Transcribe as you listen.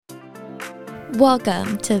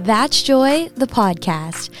Welcome to That's Joy, the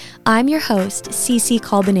podcast. I'm your host, Cece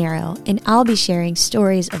Calbanero, and I'll be sharing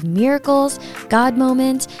stories of miracles, God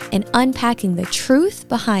moments, and unpacking the truth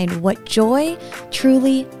behind what joy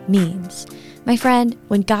truly means. My friend,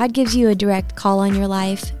 when God gives you a direct call on your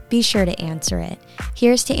life, be sure to answer it.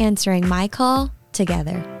 Here's to answering my call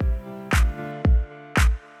together.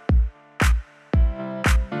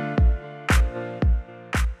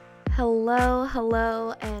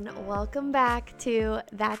 Hello, and welcome back to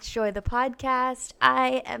That's Joy, the podcast.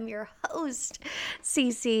 I am your host,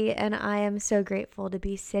 Cece, and I am so grateful to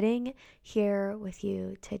be sitting here with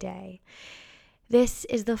you today. This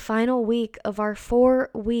is the final week of our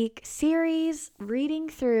 4-week series reading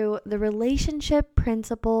through The Relationship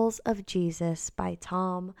Principles of Jesus by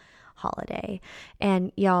Tom Holladay.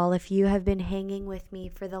 And y'all, if you have been hanging with me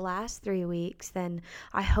for the last 3 weeks, then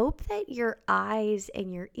I hope that your eyes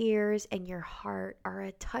and your ears and your heart are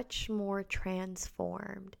a touch more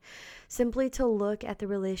transformed. Simply to look at the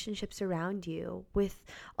relationships around you with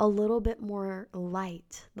a little bit more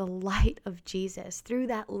light, the light of Jesus through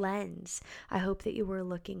that lens. I hope that you were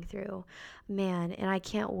looking through. Man, and I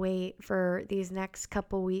can't wait for these next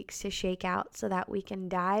couple weeks to shake out so that we can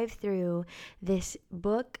dive through this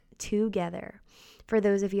book together. For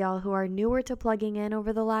those of y'all who are newer to plugging in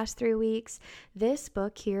over the last 3 weeks, this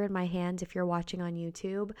book here in my hands, if you're watching on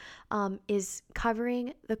YouTube, is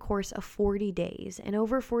covering the course of 40 days. And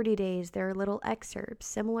over 40 days, there are little excerpts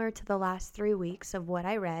similar to the last 3 weeks of what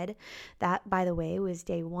I read. That, by the way, was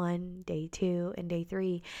day 1, day 2, and day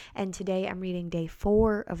 3. And today I'm reading day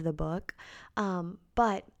 4 of the book.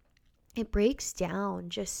 But it breaks down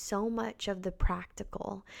just so much of the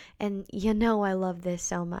practical. And I love this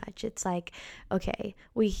so much. It's like, okay,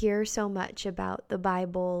 we hear so much about the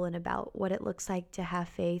Bible and about what it looks like to have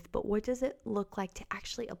faith, but what does it look like to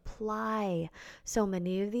actually apply so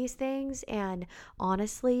many of these things? And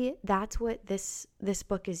honestly, that's what this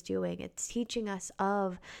book is doing. It's teaching us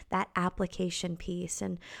of that application piece.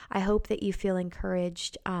 And I hope that you feel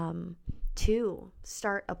encouraged to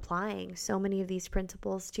start applying so many of these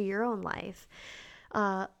principles to your own life.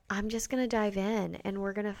 I'm just going to dive in and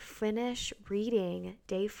we're going to finish reading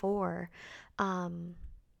day 4. And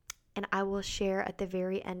I will share at the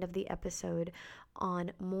very end of the episode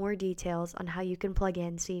on more details on how you can plug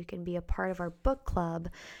in so you can be a part of our book club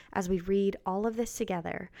as we read all of this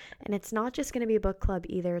together. And it's not just going to be a book club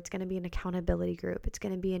either. It's going to be an accountability group. It's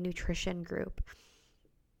going to be a nutrition group.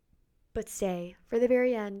 But stay for the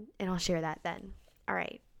very end, and I'll share that then. All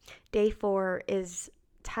right. Day 4 is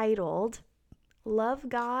titled, Love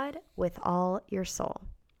God with All Your Soul.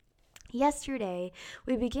 Yesterday,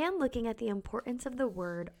 we began looking at the importance of the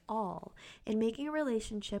word all in making a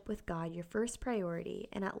relationship with God your first priority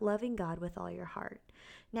and at loving God with all your heart.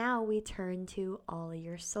 Now we turn to all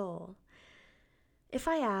your soul. If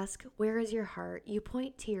I ask, where is your heart? You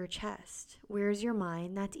point to your chest. Where is your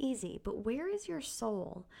mind? That's easy. But where is your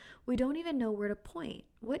soul? We don't even know where to point.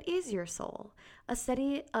 What is your soul? A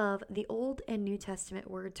study of the Old and New Testament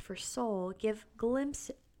words for soul give glimpse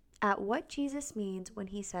at what Jesus means when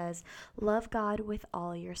he says, love God with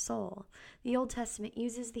all your soul. The Old Testament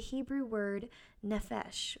uses the Hebrew word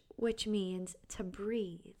nephesh, which means to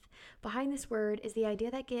breathe. Behind this word is the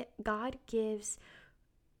idea that God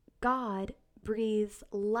breathes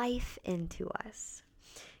life into us.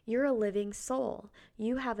 You're a living soul.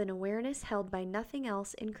 You have an awareness held by nothing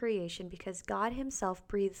else in creation because God himself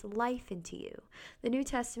breathes life into you. The New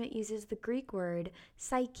Testament uses the Greek word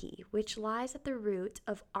psyche, which lies at the root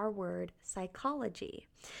of our word psychology.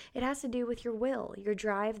 It has to do with your will, your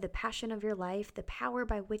drive, the passion of your life, the power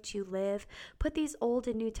by which you live. Put these Old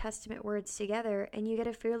and New Testament words together and you get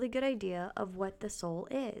a fairly good idea of what the soul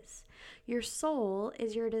is. Your soul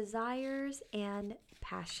is your desires and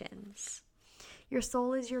passions. Your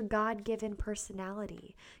soul is your God-given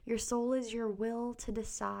personality. Your soul is your will to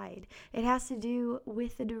decide. It has to do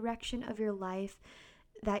with the direction of your life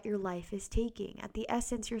that your life is taking. At the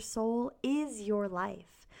essence, your soul is your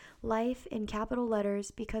life. Life in capital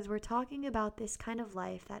letters because we're talking about this kind of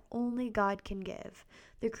life that only God can give,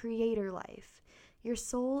 the creator life. Your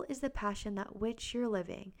soul is the passion that which you're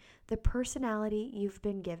living, the personality you've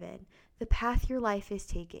been given, the path your life is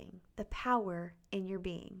taking, the power in your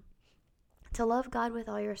being. To love God with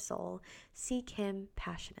all your soul, seek him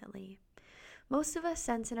passionately. Most of us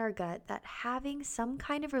sense in our gut that having some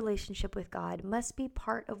kind of relationship with God must be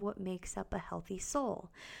part of what makes up a healthy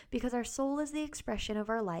soul, because our soul is the expression of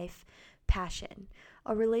our life passion.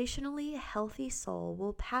 A relationally healthy soul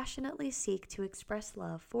will passionately seek to express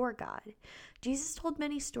love for God. Jesus told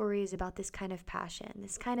many stories about this kind of passion,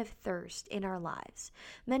 this kind of thirst in our lives.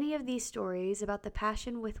 Many of these stories about the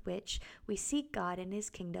passion with which we seek God and His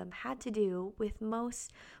kingdom had to do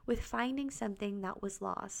with finding something that was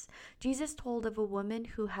lost. Jesus told of a woman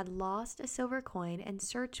who had lost a silver coin and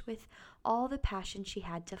searched with all the passion she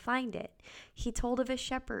had to find it. He told of a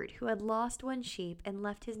shepherd who had lost one sheep and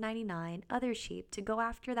left his 99 other sheep to go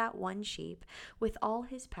after that one sheep with all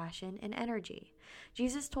his passion and energy.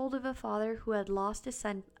 Jesus told of a father who had lost a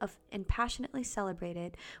son and passionately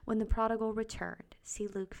celebrated when the prodigal returned. See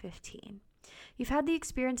Luke 15. You've had the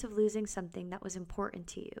experience of losing something that was important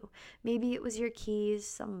to you. Maybe it was your keys,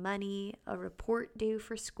 some money, a report due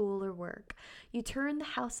for school or work. You turn the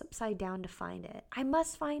house upside down to find it. I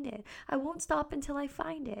must find it. I won't stop until I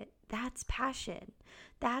find it. That's passion.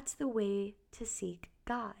 That's the way to seek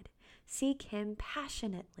God. Seek Him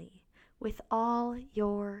passionately with all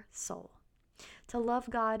your soul. To love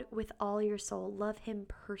God with all your soul, love Him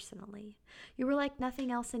personally. You are like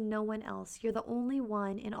nothing else and no one else. You're the only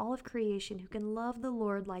one in all of creation who can love the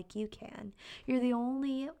Lord like you can. You're the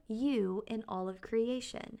only you in all of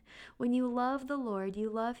creation. When you love the Lord, you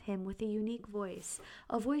love Him with a unique voice,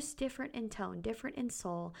 a voice different in tone, different in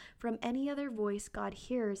soul from any other voice God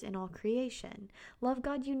hears in all creation. Love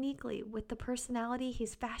God uniquely with the personality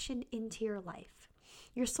He's fashioned into your life.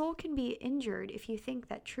 Your soul can be injured if you think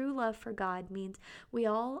that true love for God means we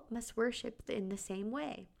all must worship in the same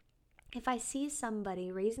way. If I see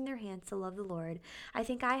somebody raising their hands to love the Lord, I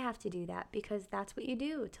think I have to do that because that's what you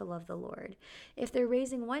do to love the Lord. If they're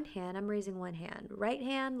raising one hand, I'm raising one hand. Right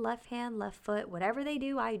hand, left foot, whatever they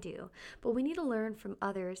do, I do. But we need to learn from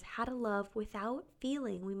others how to love without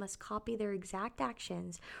feeling we must copy their exact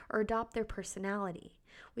actions or adopt their personality.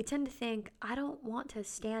 We tend to think, I don't want to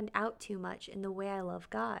stand out too much in the way I love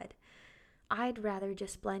God. I'd rather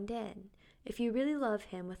just blend in. If you really love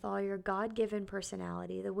Him with all your God-given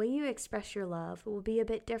personality, the way you express your love will be a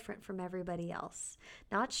bit different from everybody else.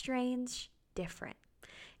 Not strange, different.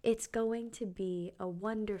 It's going to be a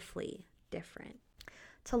wonderfully different.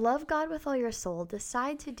 To love God with all your soul,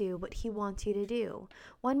 decide to do what He wants you to do.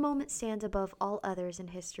 One moment stands above all others in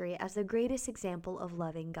history as the greatest example of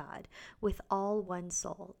loving God with all one's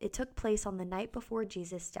soul. It took place on the night before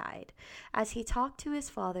Jesus died. As He talked to His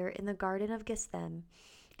Father in the Garden of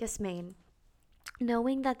Gethsemane,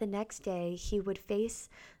 knowing that the next day He would face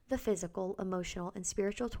the physical, emotional, and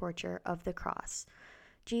spiritual torture of the cross,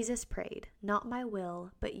 Jesus prayed, "Not my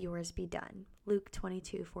will, but yours be done." Luke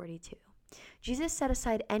 22:42. Jesus set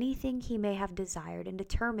aside anything He may have desired and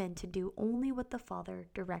determined to do only what the Father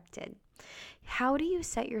directed. How do you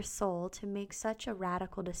set your soul to make such a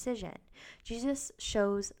radical decision? Jesus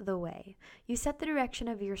shows the way. You set the direction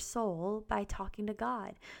of your soul by talking to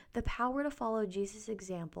God. The power to follow Jesus'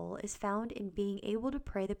 example is found in being able to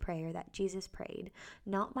pray the prayer that Jesus prayed,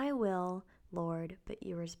 "Not my will, Lord, but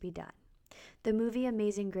yours be done." The movie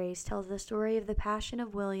Amazing Grace tells the story of the passion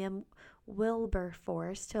of William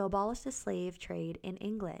Wilberforce to abolish the slave trade in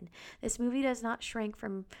England. This movie does not shrink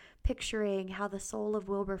from picturing how the soul of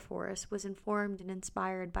Wilberforce was informed and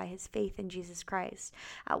inspired by his faith in Jesus Christ.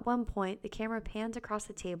 At one point, the camera pans across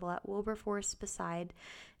the table at Wilberforce beside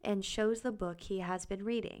and shows the book he has been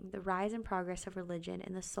reading, The Rise and Progress of Religion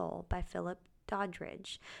in the Soul by Philip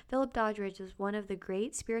Doddridge. Philip Doddridge was one of the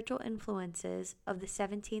great spiritual influences of the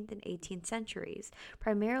 17th and 18th centuries,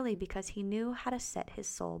 primarily because he knew how to set his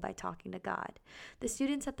soul by talking to God. The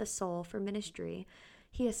students at the Soul for Ministry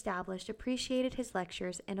he established appreciated his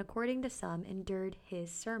lectures and, according to some, endured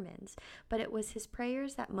his sermons, but it was his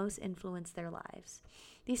prayers that most influenced their lives.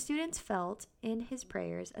 These students felt in his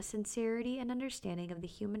prayers a sincerity and understanding of the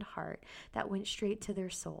human heart that went straight to their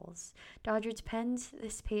souls. Doddridge pens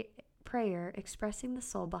this prayer expressing the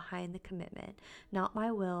soul behind the commitment, "Not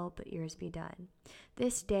my will, but yours be done.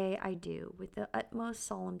 This day I do, with the utmost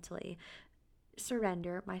solemnity,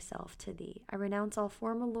 surrender myself to thee. I renounce all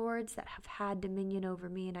former lords that have had dominion over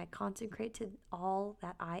me, and I consecrate to all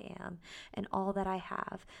that I am and all that I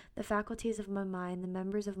have, the faculties of my mind, the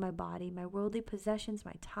members of my body, my worldly possessions,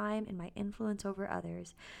 my time, and my influence over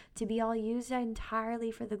others, to be all used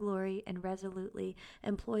entirely for the glory and resolutely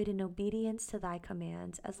employed in obedience to thy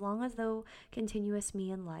commands, as long as thou continuest me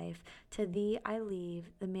in life. To thee I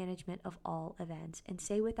leave the management of all events, and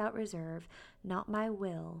say without reserve, not my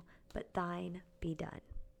will, but thine be done."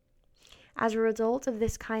 As a result of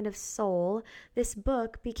this kind of soul, this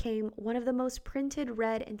book became one of the most printed,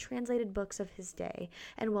 read, and translated books of his day,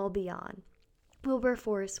 and well beyond.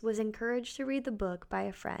 Wilberforce was encouraged to read the book by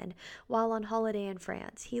a friend while on holiday in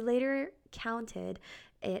France. He later counted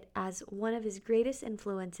it as one of his greatest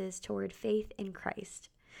influences toward faith in Christ.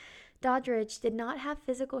 Doddridge did not have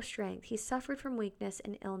physical strength. He suffered from weakness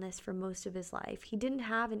and illness for most of his life. He didn't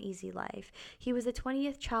have an easy life. He was the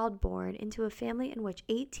 20th child born into a family in which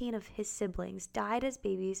 18 of his siblings died as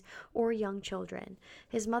babies or young children.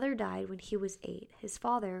 His mother died when he was 8, his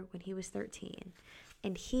father when he was 13,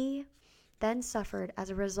 and he then suffered as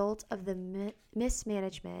a result of the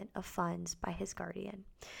mismanagement of funds by his guardian.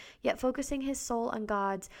 Yet focusing his soul on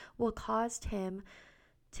God's will cause him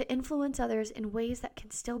to influence others in ways that can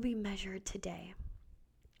still be measured today.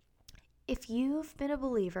 If you've been a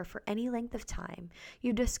believer for any length of time,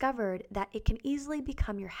 you've discovered that it can easily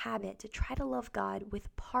become your habit to try to love God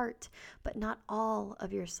with part, but not all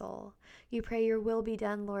of your soul. You pray, your will be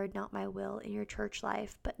done, Lord, not my will, in your church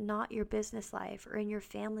life, but not your business life, or in your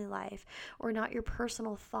family life, or not your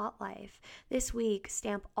personal thought life. This week,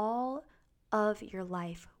 stamp all of your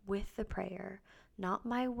life with the prayer, not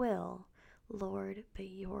my will, Lord, but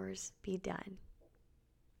yours be done.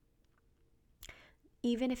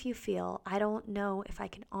 Even if you feel, I don't know if I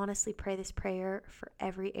can honestly pray this prayer for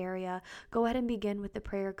every area, go ahead and begin with the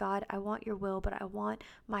prayer, God, I want your will, but I want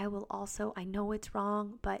my will also. I know it's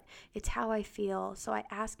wrong, but it's how I feel. So I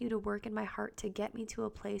ask you to work in my heart to get me to a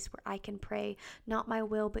place where I can pray, not my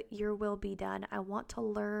will, but your will be done. I want to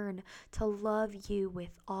learn to love you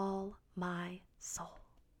with all my soul.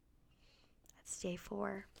 Day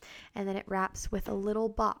 4. And then it wraps with a little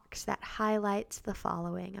box that highlights the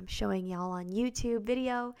following. I'm showing y'all on YouTube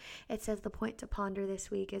video. It says the point to ponder this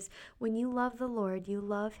week is when you love the Lord, you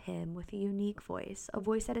love him with a unique voice, a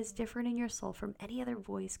voice that is different in your soul from any other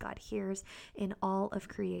voice God hears in all of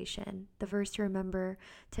creation. The verse to remember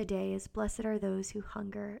today is, blessed are those who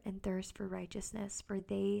hunger and thirst for righteousness, for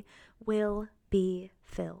they will be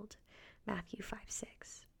filled. Matthew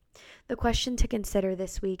 5:6. The question to consider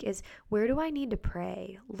this week is, where do I need to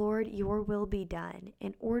pray, Lord, your will be done,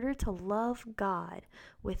 in order to love God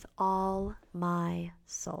with all my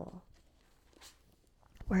soul?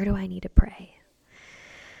 Where do I need to pray?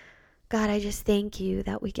 God, I just thank you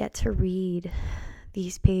that we get to read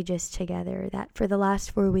these pages together, that for the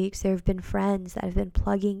last 4 weeks there have been friends that have been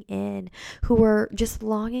plugging in who are just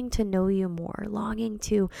longing to know you more, longing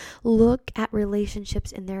to look at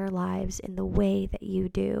relationships in their lives in the way that you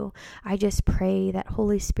do. I just pray that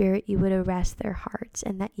Holy Spirit, you would arrest their hearts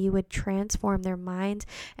and that you would transform their minds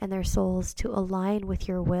and their souls to align with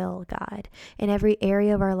your will, God. In every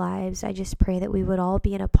area of our lives, I just pray that we would all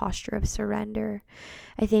be in a posture of surrender.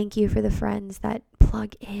 I thank you for the friends that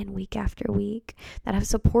plug in week after week, that have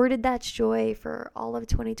supported That's Joy for all of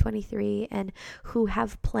 2023 and who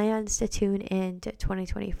have plans to tune in to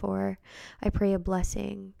 2024. I pray a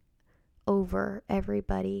blessing over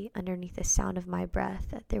everybody underneath the sound of my breath,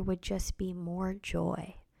 that there would just be more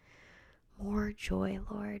joy. More joy,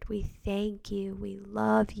 Lord. We thank you. We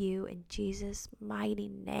love you. In Jesus' mighty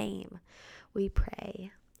name, we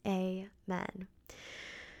pray. Amen.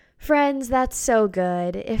 Friends, that's so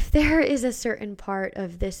good. If there is a certain part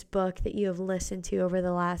of this book that you have listened to over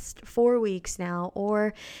the last 4 weeks now,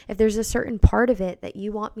 or if there's a certain part of it that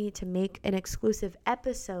you want me to make an exclusive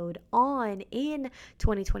episode on in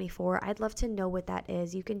 2024, I'd love to know what that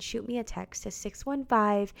is. You can shoot me a text to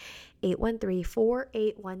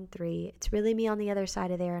 615-813-4813. It's really me on the other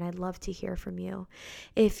side of there, and I'd love to hear from you.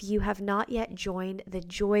 If you have not yet joined the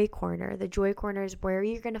Joy Corner is where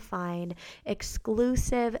you're going to find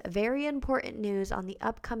exclusive, very important news on the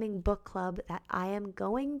upcoming book club that I am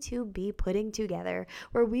going to be putting together,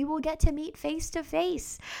 where we will get to meet face to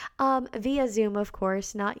face via Zoom, of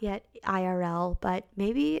course, not yet IRL, but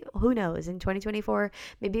maybe, who knows, in 2024,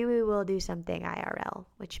 maybe we will do something IRL,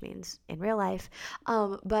 which means in real life,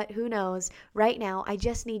 but who knows. Right now, I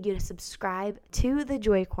just need you to subscribe to the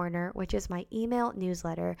Joy Corner, which is my email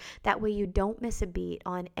newsletter. That way you don't miss a beat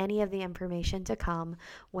on any of the information to come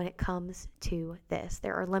when it comes to this.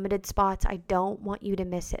 There are limited spots. I don't want you to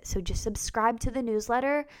miss it. So just subscribe to the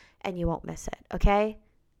newsletter and you won't miss it. Okay?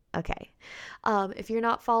 Okay. If you're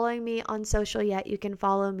not following me on social yet, you can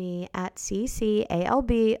follow me at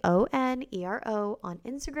CCALBONERO on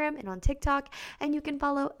Instagram and on TikTok. And you can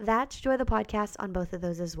follow That's Joy the Podcast on both of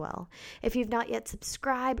those as well. If you've not yet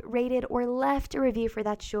subscribed, rated, or left a review for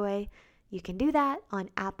That's Joy, you can do that on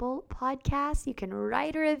Apple Podcasts. You can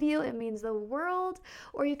write a review. It means the world.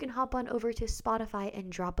 Or you can hop on over to Spotify and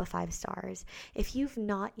drop a 5 stars. If you've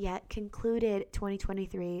not yet concluded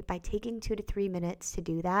 2023 by taking 2 to 3 minutes to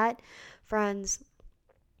do that, friends,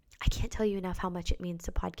 I can't tell you enough how much it means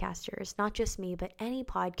to podcasters, not just me, but any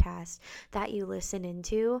podcast that you listen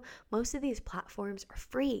into. Most of these platforms are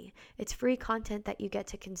free. It's free content that you get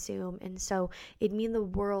to consume. And so it'd mean the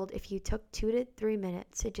world if you took 2 to 3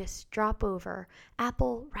 minutes to just drop over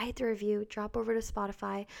Apple, write the review, drop over to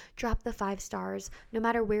Spotify, drop the 5 stars. No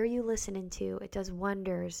matter where you listen into, it does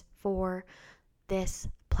wonders for this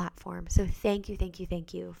platform. So thank you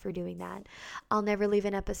for doing that. I'll never leave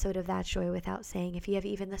an episode of That's Joy without saying, if you have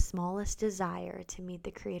even the smallest desire to meet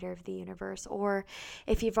the creator of the universe, or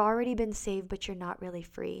if you've already been saved but you're not really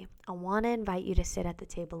free, I want to invite you to sit at the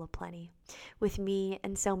table of plenty with me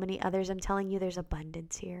and so many others. I'm telling you, there's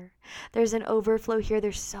abundance here. There's an overflow here.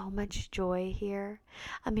 There's so much joy here.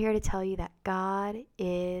 I'm here to tell you that God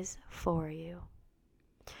is for you.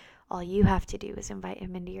 All you have to do is invite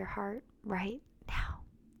him into your heart right now.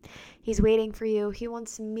 He's waiting for you. He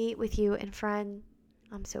wants to meet with you. And friend,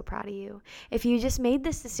 I'm so proud of you. If you just made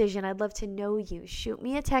this decision, I'd love to know you. Shoot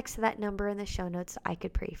me a text to that number in the show notes so I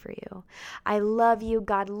could pray for you. I love you.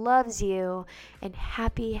 God loves you. And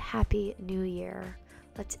happy new year.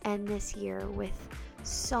 Let's end this year with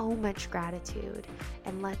so much gratitude,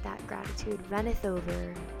 and let that gratitude runneth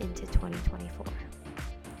over into 2024.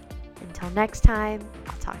 Until next time,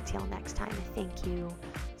 I'll talk to y'all next time. Thank you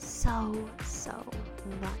so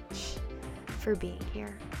much for being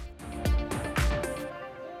here.